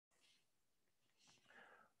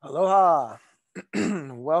Aloha.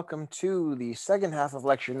 Welcome to the second half of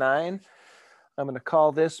lecture 9. I'm going to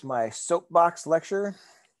call this my soapbox lecture.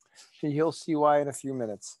 You'll see why in a few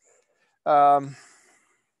minutes. Last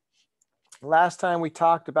time we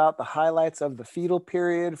talked about the highlights of the fetal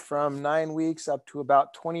period from 9 weeks up to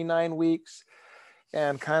about 29 weeks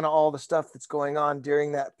and kind of all the stuff that's going on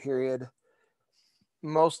during that period.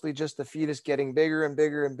 Mostly just the fetus getting bigger and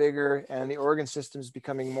bigger and bigger and the organ systems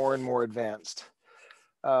becoming more and more advanced.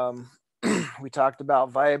 We talked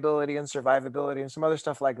about viability and survivability and some other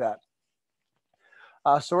stuff like that.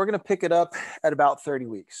 So we're going to pick it up at about 30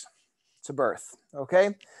 weeks to birth,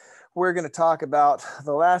 okay? We're going to talk about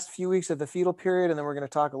the last few weeks of the fetal period, and then we're going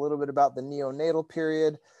to talk a little bit about the neonatal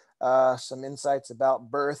period, some insights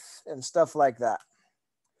about birth and stuff like that.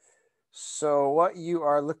 So what you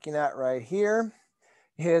are looking at right here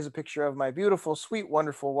is a picture of my beautiful, sweet,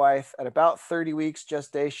 wonderful wife at about 30 weeks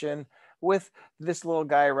gestation with this little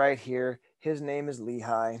guy right here. His name is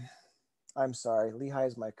Lehi. I'm sorry, Lehi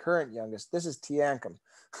is my current youngest. This is Tiankum.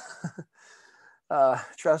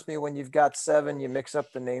 Trust me, when you've got 7, you mix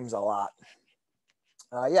up the names a lot.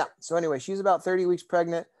 Yeah, so anyway, she's about 30 weeks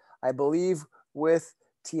pregnant, I believe, with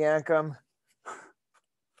Tiankum.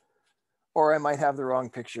 Or I might have the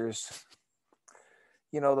wrong pictures.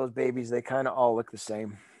 You know, those babies, they kind of all look the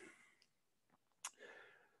same.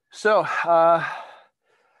 So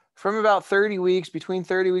from about 30 weeks, between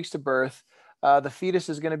 30 weeks to birth, the fetus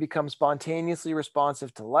is going to become spontaneously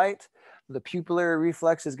responsive to light. The pupillary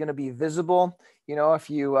reflex is going to be visible. You know, if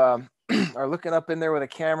you are looking up in there with a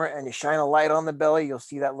camera and you shine a light on the belly, you'll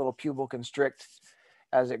see that little pupil constrict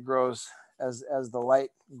as it grows, as the light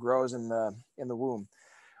grows in the womb,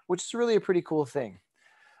 which is really a pretty cool thing.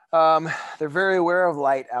 They're very aware of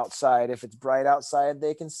light outside. If it's bright outside,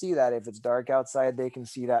 they can see that. If it's dark outside, they can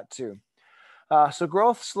see that too. So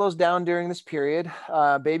growth slows down during this period.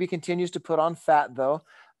 Baby continues to put on fat though.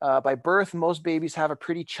 By birth, most babies have a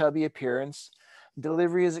pretty chubby appearance.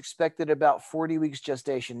 Delivery is expected about 40 weeks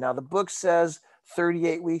gestation. Now the book says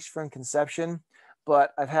 38 weeks from conception,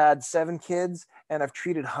 but I've had 7 kids and I've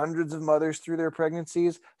treated hundreds of mothers through their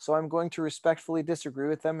pregnancies. So I'm going to respectfully disagree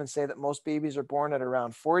with them and say that most babies are born at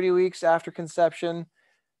around 40 weeks after conception,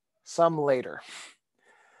 some later.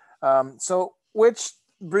 Which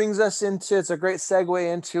brings us into, it's a great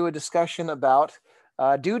segue into a discussion about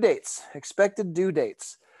due dates, expected due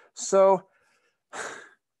dates. So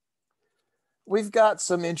we've got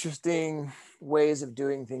some interesting ways of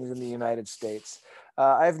doing things in the United States.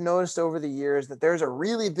 I've noticed over the years that there's a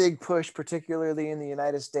really big push, particularly in the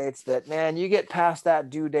United States, that, man, you get past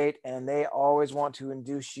that due date and they always want to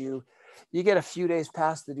induce you. You get a few days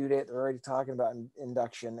past the due date, they're already talking about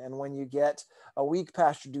induction. And when you get a week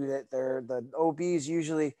past your due date, the OBs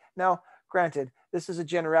usually, now, granted, this is a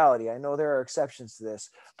generality. I know there are exceptions to this,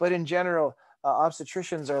 but in general,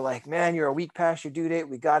 obstetricians are like, man, you're a week past your due date.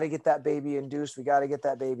 We got to get that baby induced. We got to get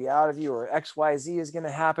that baby out of you, or XYZ is going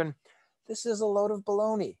to happen. This is a load of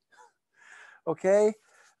baloney. Okay.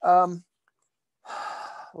 Let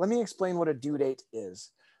me explain what a due date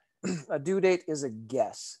is. A due date is a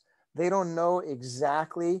guess. They don't know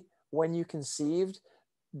exactly when you conceived.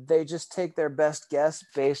 They just take their best guess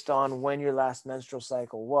based on when your last menstrual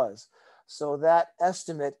cycle was. So that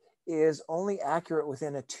estimate is only accurate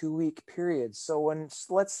within a 2-week period. So when,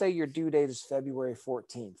 let's say your due date is February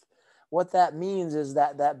 14th, what that means is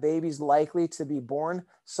that that baby's likely to be born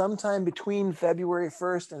sometime between February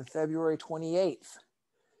 1st and February 28th.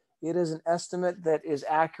 It is an estimate that is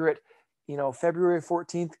accurate, you know, February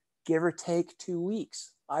 14th, give or take 2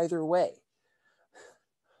 weeks, either way.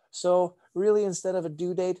 So really, instead of a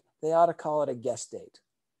due date, they ought to call it a guess date.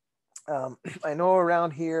 I know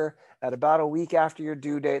around here at about a week after your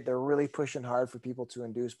due date, they're really pushing hard for people to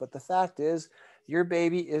induce. But the fact is, your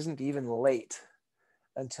baby isn't even late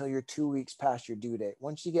until you're 2 weeks past your due date.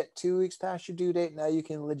 Once you get 2 weeks past your due date, now you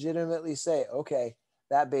can legitimately say, okay,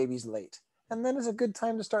 that baby's late. And then is a good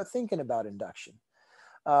time to start thinking about induction.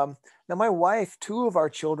 Now, my wife, 2 of our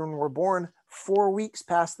children were born 4 weeks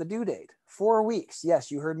past the due date. 4 weeks.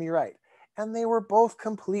 Yes, you heard me right. And they were both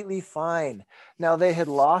completely fine. Now, they had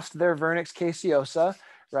lost their vernix caseosa,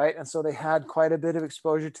 right? And so they had quite a bit of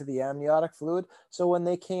exposure to the amniotic fluid. So when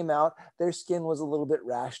they came out, their skin was a little bit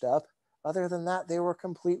rashed up. Other than that, they were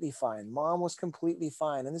completely fine. Mom was completely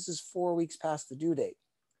fine. And this is 4 weeks past the due date.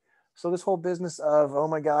 So this whole business of, oh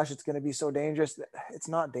my gosh, it's going to be so dangerous. It's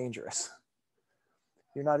not dangerous.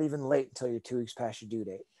 You're not even late until you're 2 weeks past your due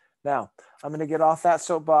date. Now, I'm going to get off that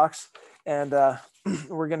soapbox and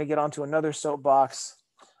we're going to get onto another soapbox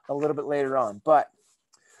a little bit later on. But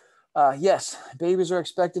yes, babies are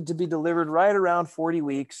expected to be delivered right around 40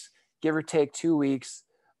 weeks, give or take 2 weeks.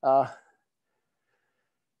 And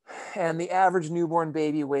the average newborn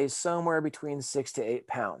baby weighs somewhere between 6 to 8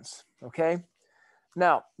 pounds, okay?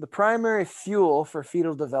 Now, the primary fuel for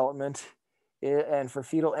fetal development and for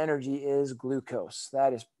fetal energy is glucose.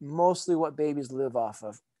 That is mostly what babies live off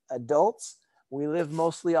of. Adults, we live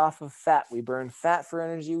mostly off of fat. We burn fat for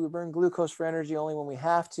energy. We burn glucose for energy only when we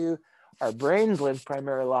have to. Our brains live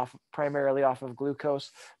primarily off of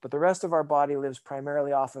glucose, but the rest of our body lives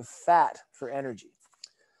primarily off of fat for energy.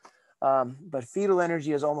 But fetal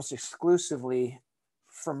energy is almost exclusively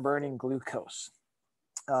from burning glucose.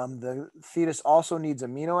 The fetus also needs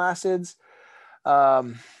amino acids,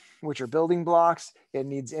 which are building blocks. It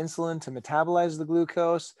needs insulin to metabolize the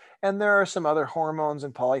glucose. And there are some other hormones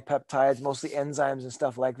and polypeptides, mostly enzymes and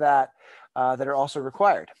stuff like that, that are also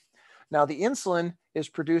required. Now, the insulin is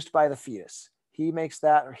produced by the fetus. He makes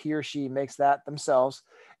that, or he or she makes that themselves.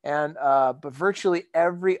 And but virtually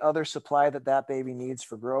every other supply that that baby needs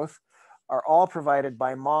for growth are all provided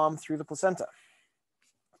by mom through the placenta.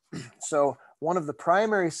 So one of the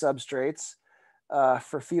primary substrates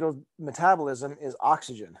for fetal metabolism is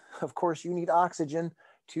oxygen. Of course, you need oxygen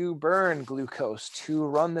to burn glucose, to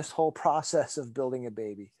run this whole process of building a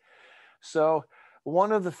baby. So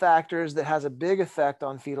one of the factors that has a big effect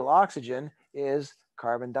on fetal oxygen is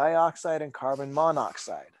carbon dioxide and carbon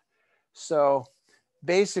monoxide. So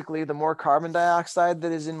basically, the more carbon dioxide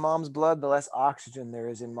that is in mom's blood, the less oxygen there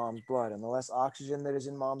is in mom's blood. And the less oxygen that is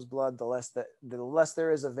in mom's blood, the less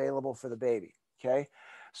there is available for the baby, okay?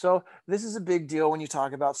 So this is a big deal when you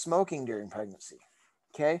talk about smoking during pregnancy,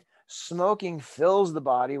 okay? Smoking fills the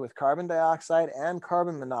body with carbon dioxide and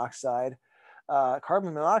carbon monoxide.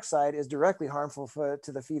 Carbon monoxide is directly harmful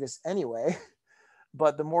to the fetus anyway,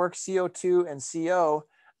 but the more CO2 and CO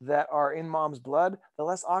that are in mom's blood, the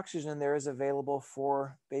less oxygen there is available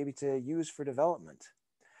for baby to use for development.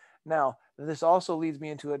 Now, this also leads me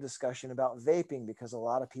into a discussion about vaping, because a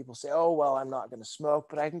lot of people say, oh, well, I'm not going to smoke,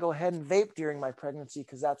 but I can go ahead and vape during my pregnancy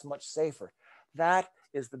because that's much safer. That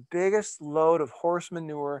is the biggest load of horse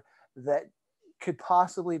manure that could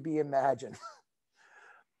possibly be imagined.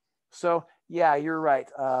 So yeah, you're right.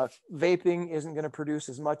 Vaping isn't going to produce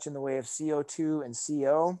as much in the way of CO2 and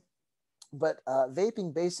CO. But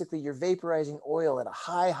vaping, basically, you're vaporizing oil at a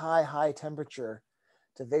high temperature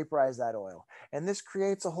to vaporize that oil. And this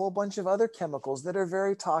creates a whole bunch of other chemicals that are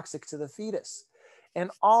very toxic to the fetus.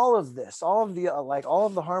 And all of this, all of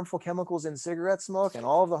the harmful chemicals in cigarette smoke and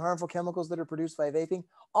all of the harmful chemicals that are produced by vaping,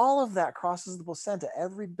 all of that crosses the placenta,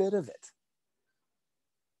 every bit of it.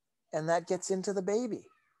 And that gets into the baby.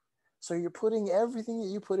 So you're putting everything that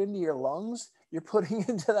you put into your lungs, you're putting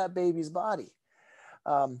into that baby's body.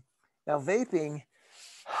 Now, vaping,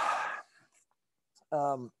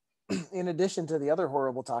 in addition to the other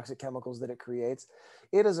horrible toxic chemicals that it creates,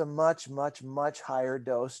 it is a much higher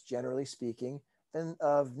dose, generally speaking,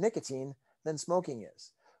 of nicotine than smoking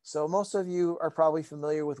is. So most of you are probably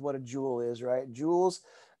familiar with what a joule is, right? Joules,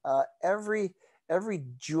 every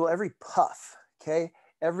joule, every puff, okay?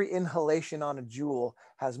 Every inhalation on a joule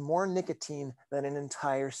has more nicotine than an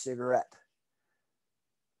entire cigarette.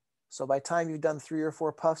 So by the time you've done 3 or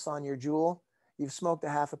 4 puffs on your joule, you've smoked a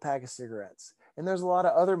half a pack of cigarettes. And there's a lot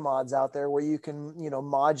of other mods out there where you can,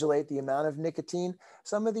 modulate the amount of nicotine.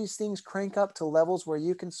 Some of these things crank up to levels where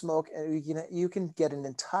you can smoke, and you can get an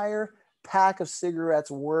entire pack of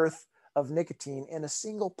cigarettes worth of nicotine in a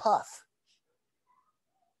single puff.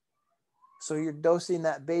 So you're dosing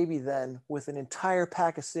that baby then with an entire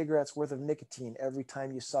pack of cigarettes worth of nicotine every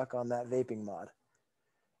time you suck on that vaping mod.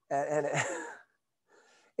 And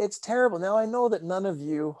it's terrible. Now, I know that none of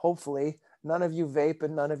you, hopefully, none of you vape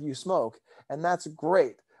and none of you smoke, and that's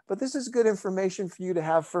great. But this is good information for you to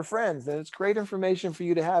have for friends, and it's great information for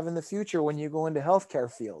you to have in the future when you go into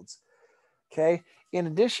healthcare fields, okay? In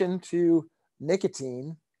addition to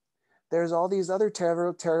nicotine, there's all these other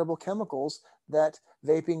terrible chemicals that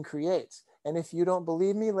vaping creates. And if you don't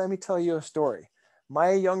believe me, let me tell you a story.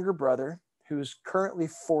 My younger brother, who's currently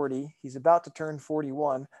 40, he's about to turn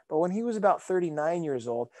 41, but when he was about 39 years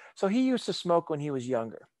old, so he used to smoke when he was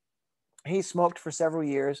younger. He smoked for several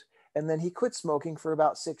years, and then he quit smoking for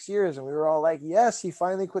about 6 years. And we were all like, yes, he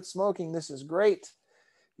finally quit smoking. This is great.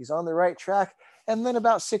 He's on the right track. And then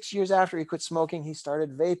about 6 years after he quit smoking, he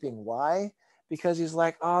started vaping. Why? Because he's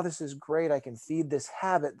like, oh, this is great. I can feed this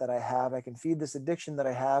habit that I have. I can feed this addiction that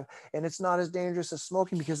I have. And it's not as dangerous as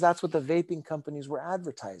smoking, because that's what the vaping companies were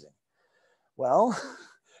advertising. Well,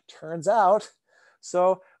 turns out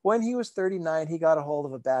So when he was 39, he got a hold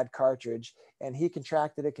of a bad cartridge and he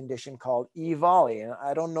contracted a condition called E-volley. And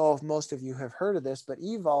I don't know if most of you have heard of this, but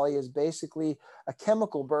E-volley is basically a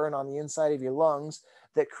chemical burn on the inside of your lungs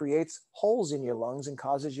that creates holes in your lungs and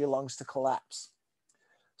causes your lungs to collapse.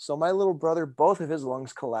 So my little brother, both of his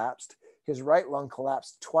lungs collapsed. His right lung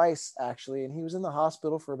collapsed twice, actually, and he was in the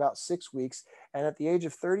hospital for about 6 weeks. And at the age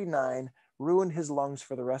of 39, ruined his lungs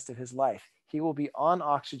for the rest of his life. He will be on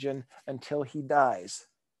oxygen until he dies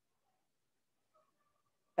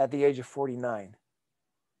at the age of 49,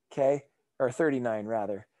 okay? Or 39,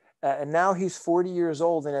 rather. And now he's 40 years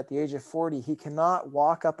old, and at the age of 40, he cannot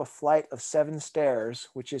walk up a flight of 7 stairs,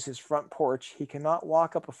 which is his front porch. He cannot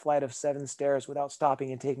walk up a flight of 7 stairs without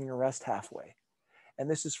stopping and taking a rest halfway. And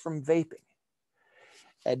this is from vaping.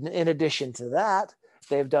 And in addition to that,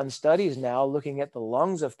 they've done studies now looking at the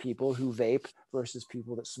lungs of people who vape versus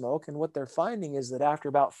people that smoke. And what they're finding is that after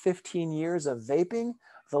about 15 years of vaping,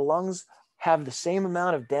 the lungs have the same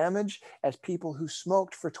amount of damage as people who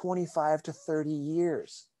smoked for 25 to 30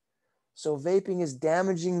 years. So vaping is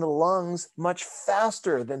damaging the lungs much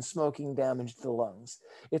faster than smoking damaged the lungs.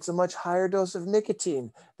 It's a much higher dose of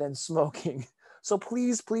nicotine than smoking. So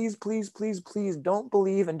please, please, please, please, please don't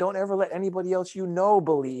believe, and don't ever let anybody else you know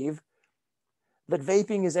believe that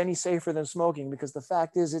vaping is any safer than smoking, because the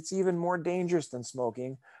fact is it's even more dangerous than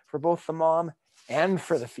smoking for both the mom and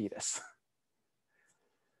for the fetus.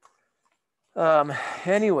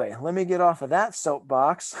 Anyway, let me get off of that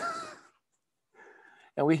soapbox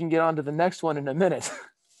and we can get on to the next one in a minute,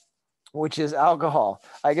 which is alcohol.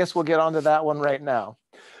 I guess we'll get on to that one right now.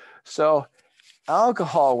 So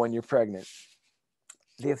alcohol when you're pregnant.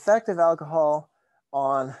 The effect of alcohol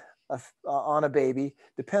on a baby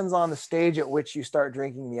depends on the stage at which you start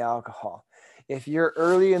drinking the alcohol. If you're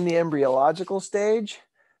early in the embryological stage,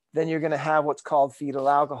 then you're going to have what's called fetal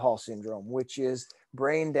alcohol syndrome, which is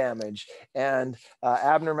brain damage and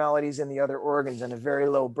abnormalities in the other organs and a very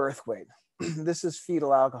low birth weight. This is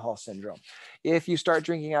fetal alcohol syndrome. If you start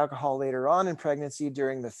drinking alcohol later on in pregnancy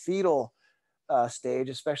during the fetal stage,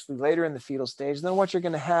 especially later in the fetal stage, then what you're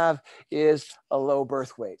going to have is a low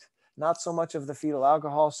birth weight. Not so much of the fetal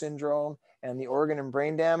alcohol syndrome and the organ and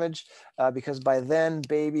brain damage, because by then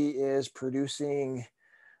baby is producing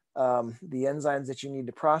the enzymes that you need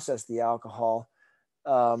to process the alcohol,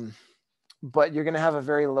 but you're going to have a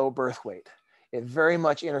very low birth weight. It very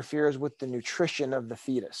much interferes with the nutrition of the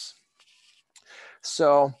fetus.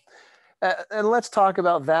 So, and let's talk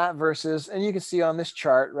about that versus, and you can see on this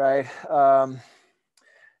chart, right?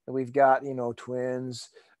 We've got, twins,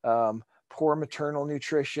 poor maternal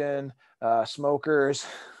nutrition, smokers,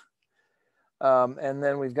 and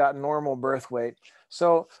then we've got normal birth weight.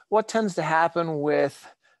 So what tends to happen with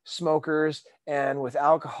smokers and with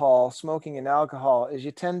alcohol, smoking and alcohol, is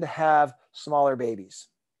you tend to have smaller babies,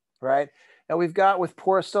 right? Now we've got with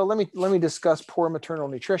poor, so let me discuss poor maternal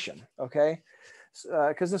nutrition, okay?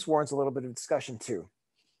 Because this warrants a little bit of discussion too.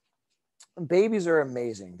 Babies are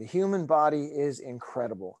amazing. The human body is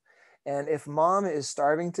incredible. And if mom is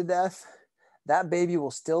starving to death, that baby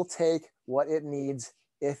will still take what it needs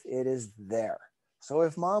if it is there. So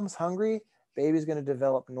if mom's hungry, baby's going to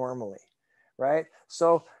develop normally, right?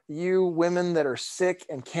 So you women that are sick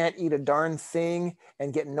and can't eat a darn thing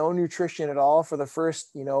and get no nutrition at all for the first,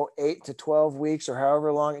 8 to 12 weeks or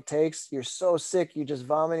however long it takes, you're so sick, you're just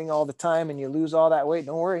vomiting all the time and you lose all that weight.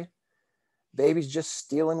 Don't worry. Baby's just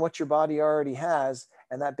stealing what your body already has,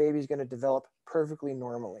 and that baby's going to develop perfectly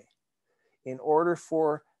normally. In order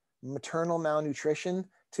for maternal malnutrition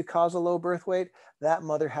to cause a low birth weight, that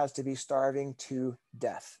mother has to be starving to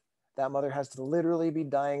death. That mother has to literally be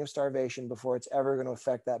dying of starvation before it's ever going to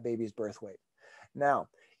affect that baby's birth weight. Now,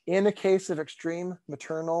 in a case of extreme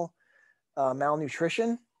maternal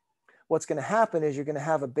malnutrition, what's going to happen is you're going to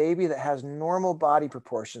have a baby that has normal body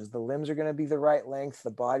proportions. The limbs are going to be the right length. The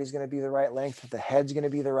body's going to be the right length. The head's going to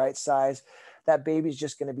be the right size. That baby's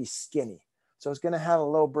just going to be skinny. So it's going to have a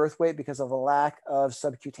low birth weight because of a lack of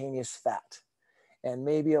subcutaneous fat and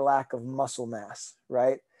maybe a lack of muscle mass,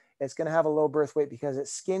 right? It's going to have a low birth weight because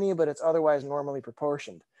it's skinny, but it's otherwise normally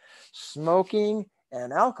proportioned. Smoking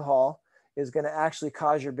and alcohol is going to actually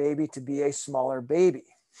cause your baby to be a smaller baby.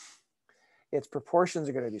 Its proportions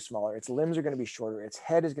are going to be smaller. Its limbs are going to be shorter. Its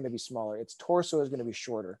head is going to be smaller. Its torso is going to be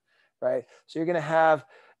shorter, right? So you're going to have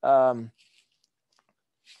a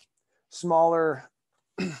smaller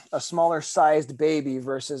sized baby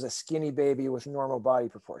versus a skinny baby with normal body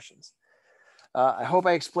proportions. I hope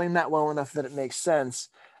I explained that well enough that it makes sense.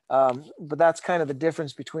 But that's kind of the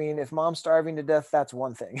difference between if mom's starving to death, that's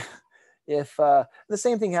one thing. If the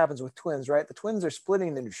same thing happens with twins, right? The twins are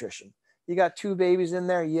splitting the nutrition. You got two babies in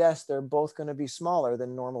there. Yes, they're both going to be smaller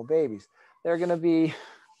than normal babies. They're going to be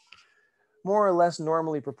more or less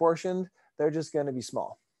normally proportioned. They're just going to be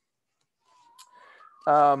small.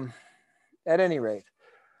 At any rate,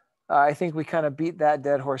 I think we kind of beat that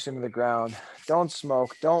dead horse into the ground. Don't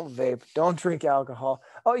smoke, don't vape, don't drink alcohol.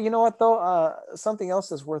 Oh, you know what though? Something else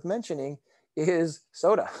that's worth mentioning is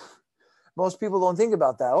soda. Most people don't think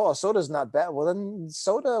about that. Oh, soda's not bad. Well, then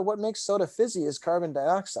soda, what makes soda fizzy is carbon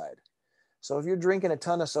dioxide. So if you're drinking a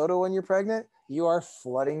ton of soda when you're pregnant, you are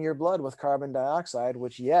flooding your blood with carbon dioxide,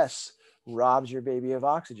 which, yes, robs your baby of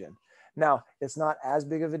oxygen. Now, it's not as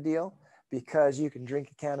big of a deal because you can drink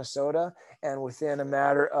a can of soda and within a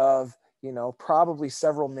matter of, probably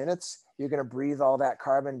several minutes, you're going to breathe all that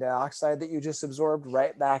carbon dioxide that you just absorbed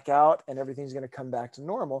right back out and everything's going to come back to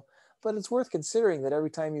normal. But it's worth considering that every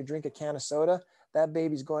time you drink a can of soda, that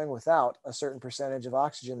baby's going without a certain percentage of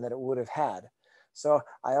oxygen that it would have had. So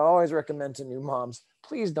I always recommend to new moms,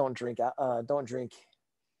 please don't drink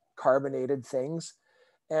carbonated things,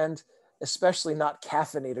 and especially not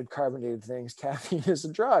caffeinated carbonated things. Caffeine is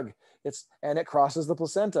a drug. And it crosses the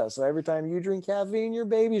placenta. So every time you drink caffeine, your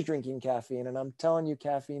baby's drinking caffeine. And I'm telling you,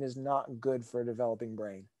 caffeine is not good for a developing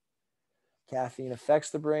brain. Caffeine affects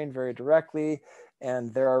the brain very directly,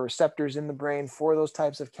 and there are receptors in the brain for those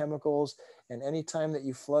types of chemicals. And anytime that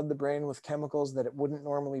you flood the brain with chemicals that it wouldn't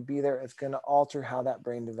normally be there, it's going to alter how that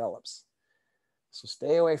brain develops. So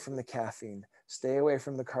stay away from the caffeine, stay away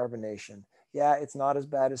from the carbonation. Yeah, it's not as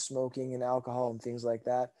bad as smoking and alcohol and things like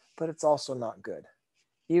that, but it's also not good.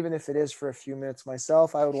 Even if it is for a few minutes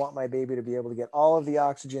myself, I would want my baby to be able to get all of the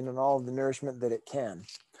oxygen and all of the nourishment that it can.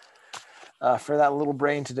 For that little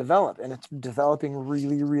brain to develop. And it's developing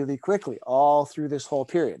really, really quickly all through this whole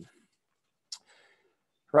period.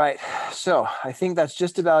 Right. So I think that's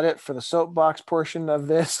just about it for the soapbox portion of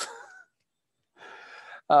this.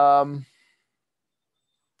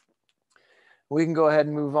 We can go ahead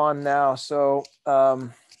and move on now. So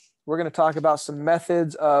we're going to talk about some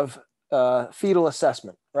methods of fetal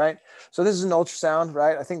assessment, right? So this is an ultrasound,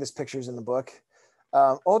 right? I think this picture is in the book.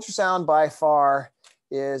 Ultrasound by far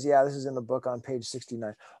is, this is in the book on page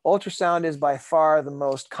 69. Ultrasound is by far the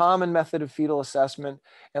most common method of fetal assessment.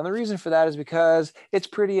 And the reason for that is because it's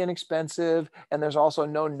pretty inexpensive and there's also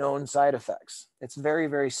no known side effects. It's very,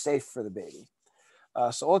 very safe for the baby.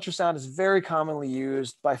 So ultrasound is very commonly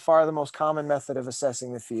used, by far the most common method of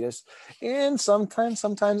assessing the fetus. And sometimes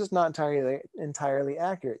it's not entirely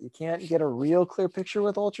accurate. You can't get a real clear picture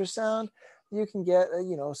with ultrasound. You can get,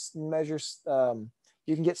 measures,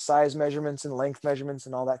 you can get size measurements and length measurements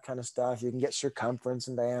and all that kind of stuff. You can get circumference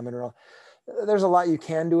and diameter. There's a lot you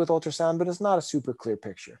can do with ultrasound, but it's not a super clear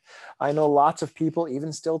picture. I know lots of people,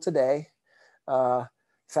 even still today. In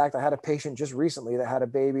fact, I had a patient just recently that had a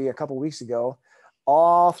baby a couple weeks ago.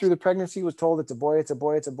 All through the pregnancy was told it's a boy, it's a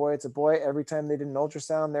boy, it's a boy, it's a boy. Every time they did an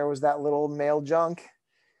ultrasound, there was that little male junk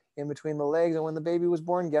in between the legs. And when the baby was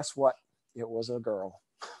born, guess what? It was a girl.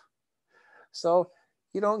 So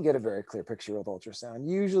you don't get a very clear picture with ultrasound.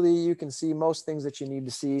 Usually you can see most things that you need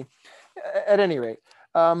to see. At any rate,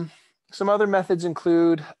 some other methods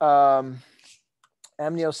include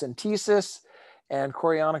amniocentesis and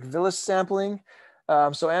chorionic villus sampling.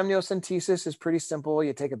 So amniocentesis is pretty simple.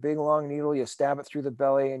 You take a big long needle, you stab it through the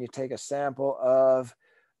belly, and you take a sample of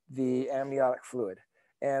the amniotic fluid.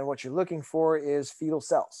 And what you're looking for is fetal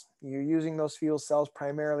cells. You're using those fetal cells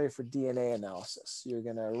primarily for DNA analysis. You're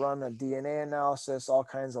going to run a DNA analysis, all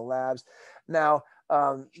kinds of labs. Now,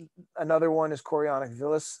 another one is chorionic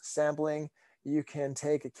villus sampling. You can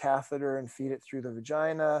take a catheter and feed it through the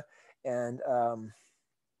vagina and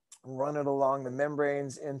run it along the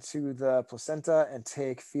membranes into the placenta and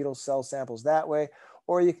take fetal cell samples that way.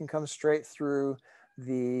 Or you can come straight through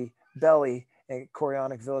the belly and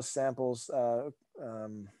chorionic villus samples.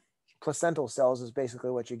 Placental cells is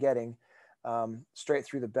basically what you're getting straight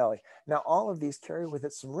through the belly. Now, all of these carry with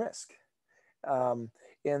it some risk.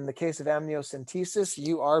 In the case of amniocentesis,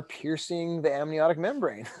 you are piercing the amniotic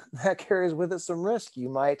membrane. That carries with it some risk. You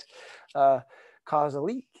might cause a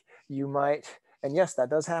leak. You might, and yes,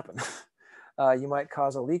 that does happen. You might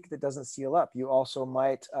cause a leak that doesn't seal up. You also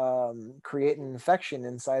might create an infection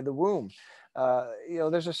inside the womb.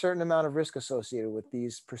 There's a certain amount of risk associated with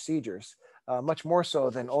these procedures, much more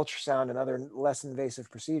so than ultrasound and other less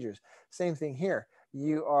invasive procedures. Same thing here.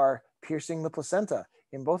 You are piercing the placenta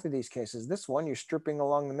in both of these cases. This one, you're stripping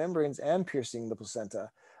along the membranes and piercing the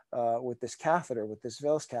placenta with this catheter, with this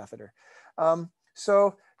villus catheter.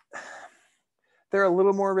 So they're a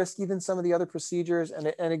little more risky than some of the other procedures.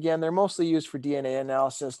 And again, they're mostly used for DNA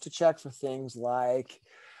analysis to check for things like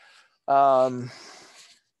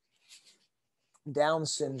Down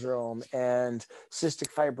syndrome and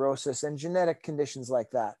cystic fibrosis and genetic conditions like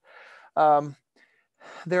that. Um,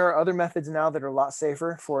 there are other methods now that are a lot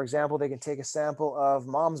safer. For example, they can take a sample of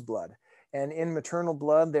mom's blood. And in maternal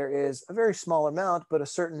blood, there is a very small amount, but a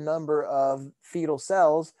certain number of fetal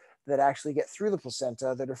cells that actually get through the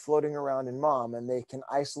placenta that are floating around in mom. And they can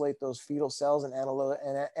isolate those fetal cells and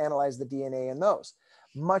analyze the DNA in those.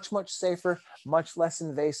 Much, much safer, much less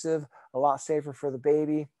invasive, a lot safer for the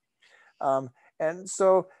baby. And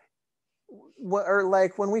so or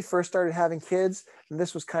like when we first started having kids,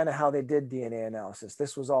 this was kind of how they did DNA analysis.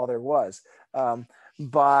 This was all there was.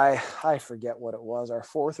 By, I forget what it was, our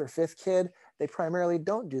fourth or fifth kid, they primarily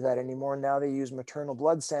don't do that anymore. Now they use maternal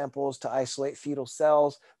blood samples to isolate fetal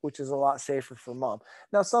cells, which is a lot safer for mom.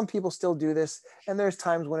 Now, some people still do this, and there's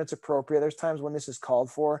times when it's appropriate. There's times when this is called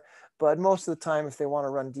for, but most of the time, if they want to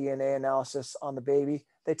run DNA analysis on the baby,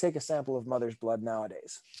 they take a sample of mother's blood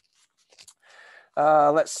nowadays.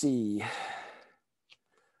 Let's see.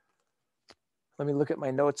 Let me look at my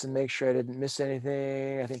notes and make sure I didn't miss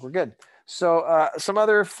anything. I think we're good. So some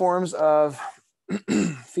other forms of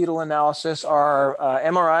fetal analysis are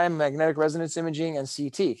MRI, magnetic resonance imaging, and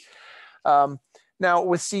CT. Now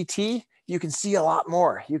with CT, you can see a lot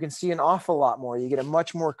more. You can see an awful lot more. You get a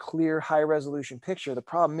much more clear, high resolution picture. The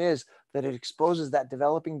problem is that it exposes that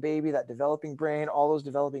developing baby, that developing brain, all those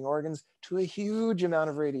developing organs to a huge amount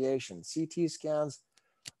of radiation. CT scans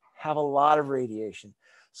have a lot of radiation.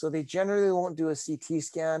 So they generally won't do a CT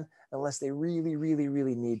scan unless they really, really,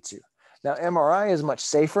 really need to. Now, MRI is much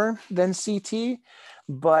safer than CT,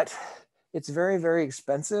 but it's very, very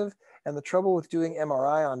expensive. And the trouble with doing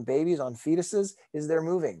MRI on babies, on fetuses, is they're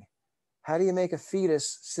moving. How do you make a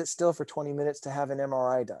fetus sit still for 20 minutes to have an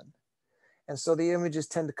MRI done? And so the images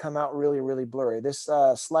tend to come out really, really blurry. This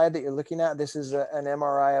slide that you're looking at, this is an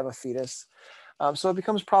MRI of a fetus. So it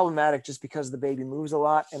becomes problematic just because the baby moves a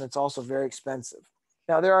lot and it's also very expensive.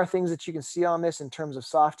 Now, there are things that you can see on this in terms of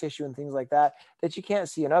soft tissue and things like that that you can't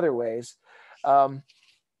see in other ways. But,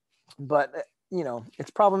 you know,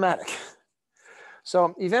 it's problematic.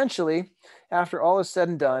 So eventually, after all is said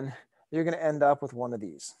and done, you're going to end up with one of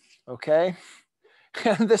these, okay?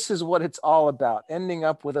 And this is what it's all about, ending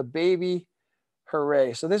up with a baby.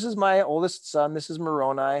 Hooray. So this is my oldest son. This is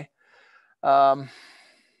Moroni.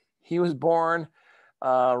 He was born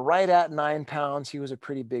right at 9 pounds. He was a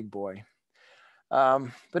pretty big boy.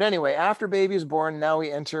 But anyway, after baby is born, now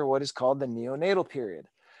we enter what is called the neonatal period.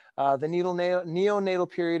 The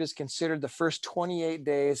neonatal period is considered the first 28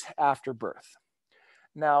 days after birth.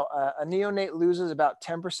 Now, a neonate loses about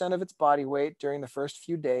 10% of its body weight during the first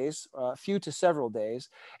few days, few to several days.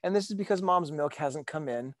 And this is because mom's milk hasn't come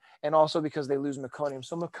in, and also because they lose meconium.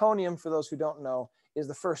 So meconium, for those who don't know, is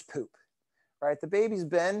the first poop, right? The baby's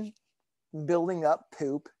been building up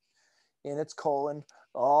poop in its colon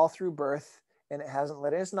all through birth, and it hasn't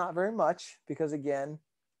let in. It's not very much because, again,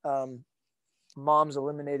 mom's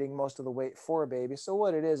eliminating most of the weight for a baby. So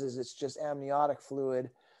what it is it's just amniotic fluid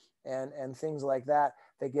and things like that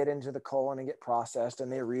get into the colon and get processed,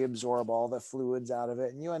 and they reabsorb all the fluids out of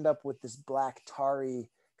it. And you end up with this black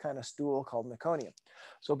tarry kind of stool called meconium.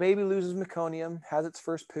 So baby loses meconium, has its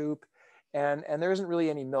first poop, and there isn't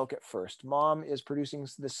really any milk at first. Mom is producing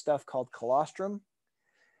this stuff called colostrum.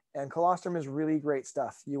 And colostrum is really great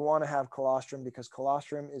stuff. You want to have colostrum because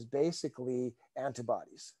colostrum is basically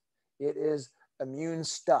antibodies. It is immune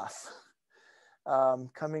stuff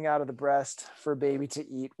coming out of the breast for baby to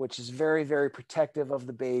eat, which is very, very protective of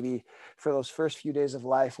the baby for those first few days of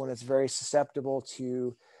life when it's very susceptible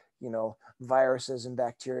to, you know, viruses and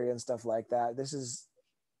bacteria and stuff like that. This is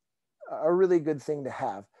a really good thing to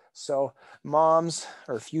have. So moms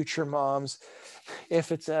or future moms,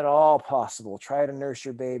 if it's at all possible, try to nurse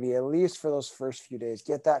your baby at least for those first few days.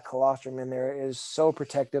 Get that colostrum in there. It is so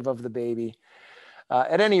protective of the baby.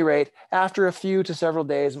 At any rate, after a few to several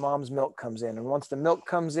days, mom's milk comes in. And once the milk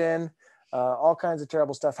comes in, all kinds of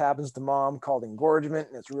terrible stuff happens to mom called engorgement,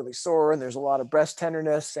 and it's really sore, and there's a lot of breast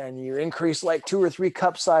tenderness, and you increase like 2 or 3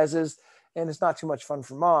 cup sizes, and it's not too much fun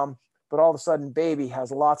for mom. But all of a sudden, baby has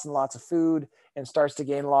lots and lots of food and starts to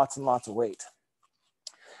gain lots and lots of weight.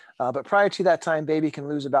 But prior to that time, baby can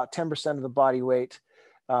lose about 10% of the body weight,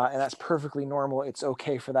 and that's perfectly normal. It's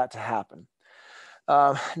okay for that to happen.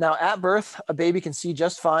 Now, at birth, a baby can see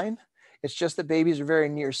just fine. It's just that babies are very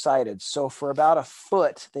nearsighted. So for about a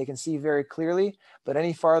foot, they can see very clearly, but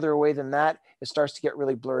any farther away than that, it starts to get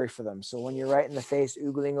really blurry for them. So when you're right in the face,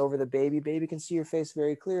 oogling over the baby, baby can see your face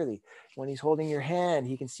very clearly. When he's holding your hand,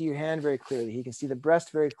 he can see your hand very clearly. He can see the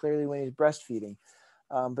breast very clearly when he's breastfeeding.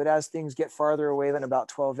 But as things get farther away than about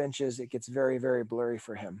 12 inches, it gets very, very blurry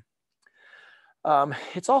for him.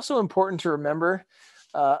 It's also important to remember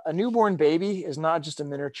a newborn baby is not just a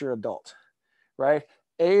miniature adult, right?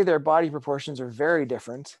 Their body proportions are very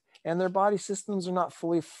different, and their body systems are not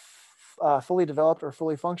fully developed or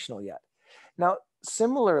fully functional yet. Now,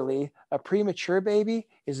 similarly, a premature baby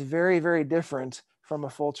is very, very different from a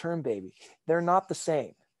full-term baby. They're not the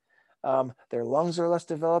same. Their lungs are less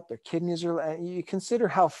developed, their kidneys are, and you consider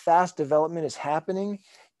how fast development is happening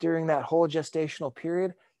during that whole gestational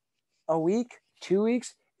period. A week, 2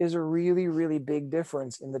 weeks is a really, really big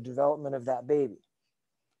difference in the development of that baby.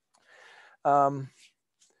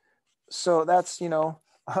 So that's,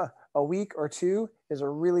 a week or two is a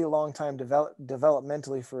really long time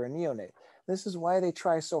developmentally for a neonate. This is why they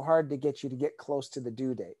try so hard to get you to get close to the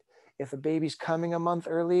due date. If a baby's coming a month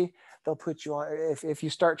early, they'll put you on, if you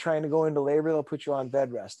start trying to go into labor, they'll put you on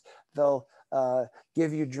bed rest. They'll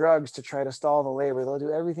give you drugs to try to stall the labor. They'll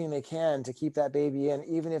do everything they can to keep that baby in,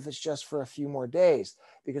 even if it's just for a few more days.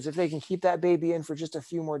 Because if they can keep that baby in for just a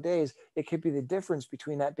few more days, it could be the difference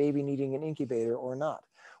between that baby needing an incubator or not,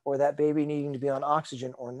 or that baby needing to be on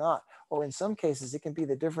oxygen or not. Or in some cases, it can be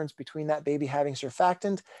the difference between that baby having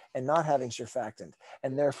surfactant and not having surfactant,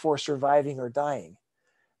 and therefore surviving or dying,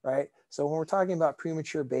 right? So when we're talking about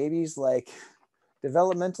premature babies, like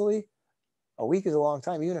developmentally, a week is a long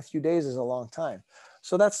time, even a few days is a long time.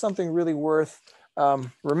 So that's something really worth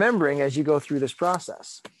remembering as you go through this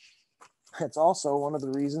process. It's also one of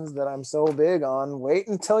the reasons that I'm so big on wait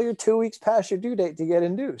until you're 2 weeks past your due date to get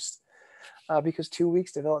induced, because 2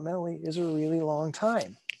 weeks developmentally is a really long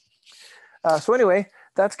time. So anyway,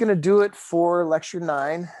 that's going to do it for lecture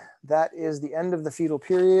 9. That is the end of the fetal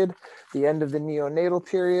period, the end of the neonatal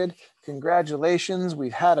period. Congratulations,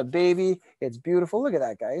 we've had a baby. It's beautiful. Look at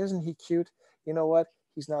that guy. Isn't he cute? You know what?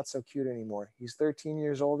 He's not so cute anymore. He's 13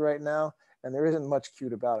 years old right now, and there isn't much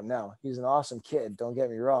cute about him now. He's an awesome kid, don't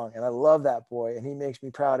get me wrong, and I love that boy, and he makes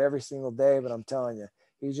me proud every single day, but I'm telling you,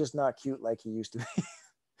 he's just not cute like he used to be.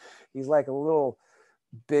 He's like a little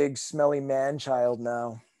big, smelly man-child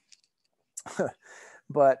now.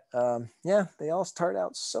 But yeah, they all start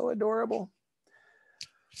out so adorable.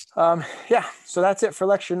 Yeah, so that's it for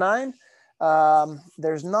lecture 9.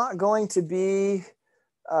 There's not going to be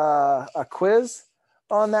a quiz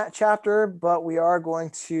on that chapter, but we are going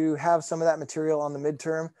to have some of that material on the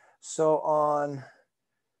midterm. So on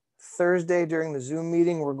Thursday during the Zoom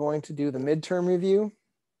meeting, we're going to do the midterm review.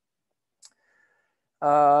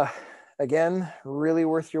 Again, really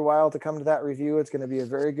worth your while to come to that review. It's going to be a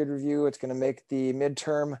very good review. It's going to make the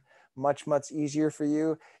midterm much, much easier for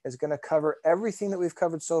you. It's going to cover everything that we've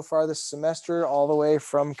covered so far this semester, all the way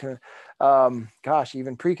from,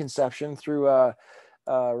 even preconception through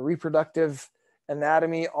reproductive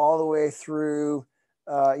anatomy, all the way through,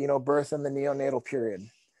 birth and the neonatal period.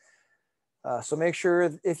 So make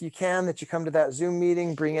sure, if you can, that you come to that Zoom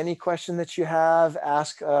meeting, bring any question that you have,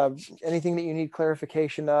 ask anything that you need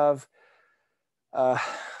clarification of.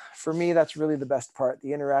 For me, that's really the best part,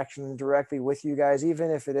 the interaction directly with you guys,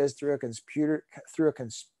 even if it is through a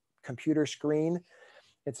computer screen.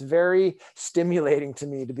 It's very stimulating to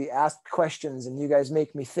me to be asked questions, and you guys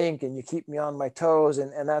make me think and you keep me on my toes.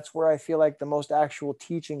 And that's where I feel like the most actual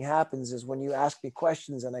teaching happens, is when you ask me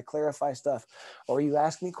questions and I clarify stuff, or you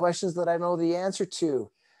ask me questions that I know the answer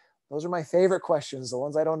to. Those are my favorite questions, the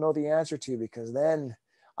ones I don't know the answer to, because then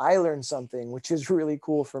I learn something, which is really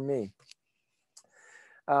cool for me.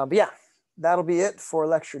 But yeah, that'll be it for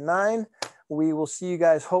lecture 9. We will see you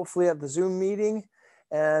guys hopefully at the Zoom meeting.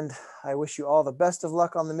 And I wish you all the best of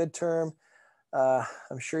luck on the midterm.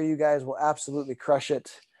 I'm sure you guys will absolutely crush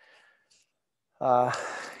it. In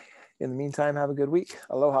the meantime, have a good week.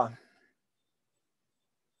 Aloha.